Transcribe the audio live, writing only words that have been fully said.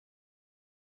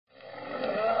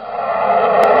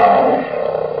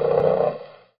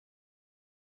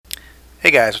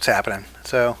Hey guys, what's happening?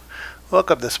 So,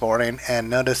 woke up this morning and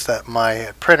noticed that my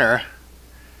printer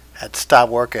had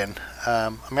stopped working.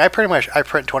 I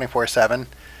print 24/7, and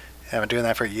I've been doing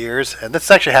that for years, and this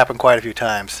has actually happened quite a few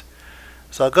times.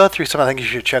 So I'll go through some of the things you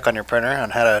should check on your printer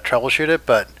on how to troubleshoot it,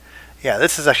 but yeah,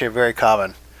 this is actually very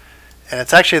common, and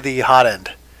it's actually the hot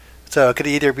end. So it could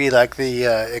either be like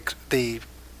the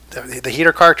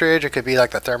heater cartridge, it could be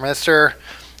like the thermistor,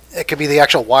 it could be the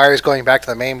actual wires going back to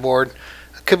the main board.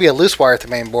 It could be a loose wire at the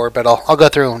main board, but I'll go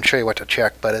through and show you what to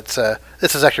check. But it's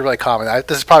this is actually really common.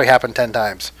 This has probably happened 10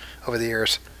 times over the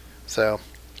years. So,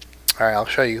 all right, I'll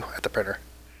show you at the printer.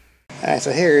 All right,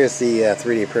 so here is the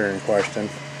 3D printer in question,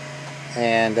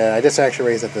 and I just actually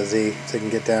raised up the Z so you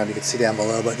can get down. You can see down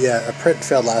below. But yeah, a print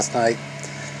failed last night,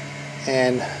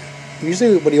 and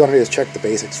usually what you want to do is check the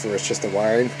basics first, just the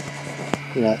wiring.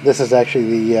 You know, this is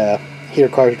actually the heater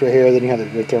cartridge right here. Then you have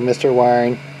the thermistor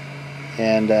wiring,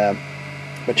 and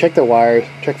but check the wires,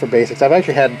 check for basics. I've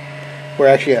actually had where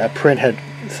actually a print had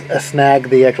snagged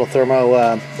the actual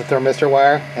the thermistor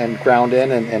wire and ground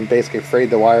in and basically frayed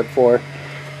the wire before.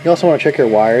 You also want to check your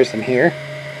wires in here.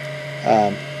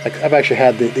 Like I've actually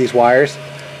had these wires,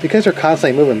 because they're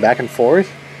constantly moving back and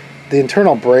forth, the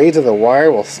internal braids of the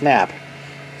wire will snap,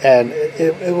 and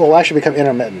it will actually become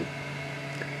intermittent.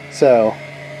 So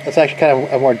it's actually kind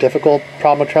of a more difficult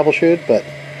problem to troubleshoot, but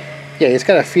yeah, you just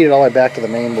got to feed it all the way back to the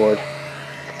main board.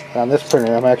 On this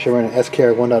printer, I'm actually running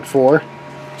SKR 1.4,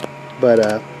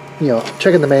 but you know,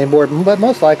 checking the main board, but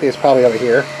most likely it's probably over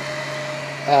here.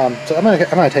 So I'm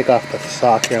gonna take off the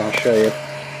sock here and I'll show you.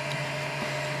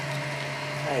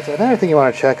 Alright, so another thing you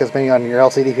want to check is maybe on your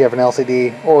LCD, if you have an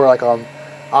LCD, or like on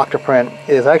Octoprint,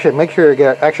 is actually make sure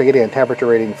you're actually getting a temperature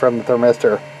reading from the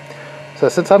thermistor. So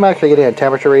since I'm actually getting a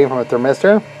temperature reading from a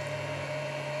thermistor,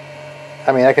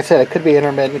 I mean, like I said, it could be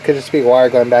intermittent, it could just be a wire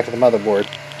going back to the motherboard.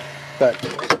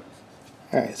 But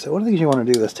alright, so one of the things you want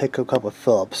to do is take a couple of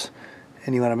Phillips,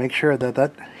 and you want to make sure that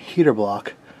that heater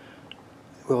block,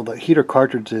 well, the heater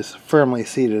cartridge is firmly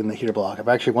seated in the heater block.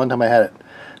 One time I had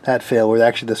that fail where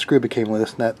actually the screw became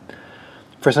loose, and that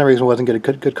for some reason wasn't getting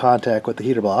good contact with the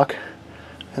heater block.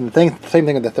 And the same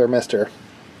thing with the thermistor,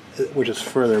 which is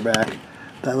further back,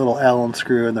 that little Allen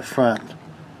screw in the front.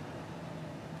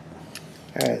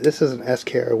 Alright, this is an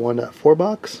SKR 1.4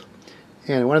 box.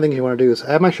 And one of the things you want to do is,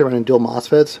 I'm actually running dual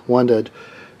MOSFETs, one to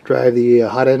drive the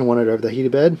hot end, one to drive the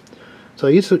heated bed. So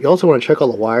you also want to check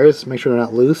all the wires, make sure they're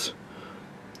not loose.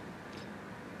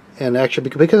 And actually,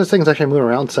 because this thing's actually moving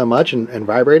around so much and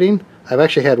vibrating, I've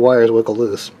actually had wires wiggle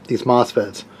loose, these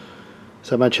MOSFETs.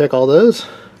 So I'm going to check all those,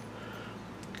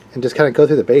 and just kind of go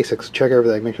through the basics, check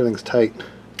everything, make sure everything's tight.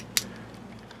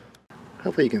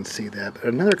 Hopefully you can see that. But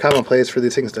another common place for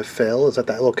these things to fail is at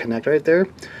that little connector right there.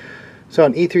 So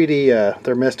on E3D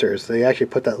thermistors, they actually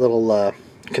put that little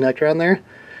connector on there.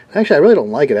 Actually, I really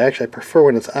don't like it. Actually, I prefer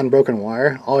when it's unbroken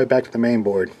wire all the way back to the main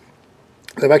board.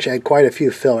 I've actually had quite a few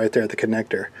fail right there at the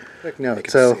connector.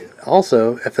 So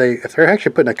also, if they're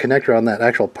actually putting a connector on that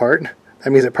actual part, that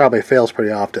means it probably fails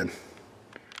pretty often.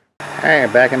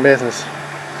 Alright, back in business.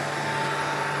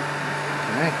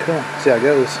 Alright, cool. See how it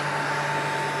goes.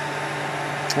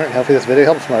 Alright, hopefully this video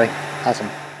helps somebody. Awesome.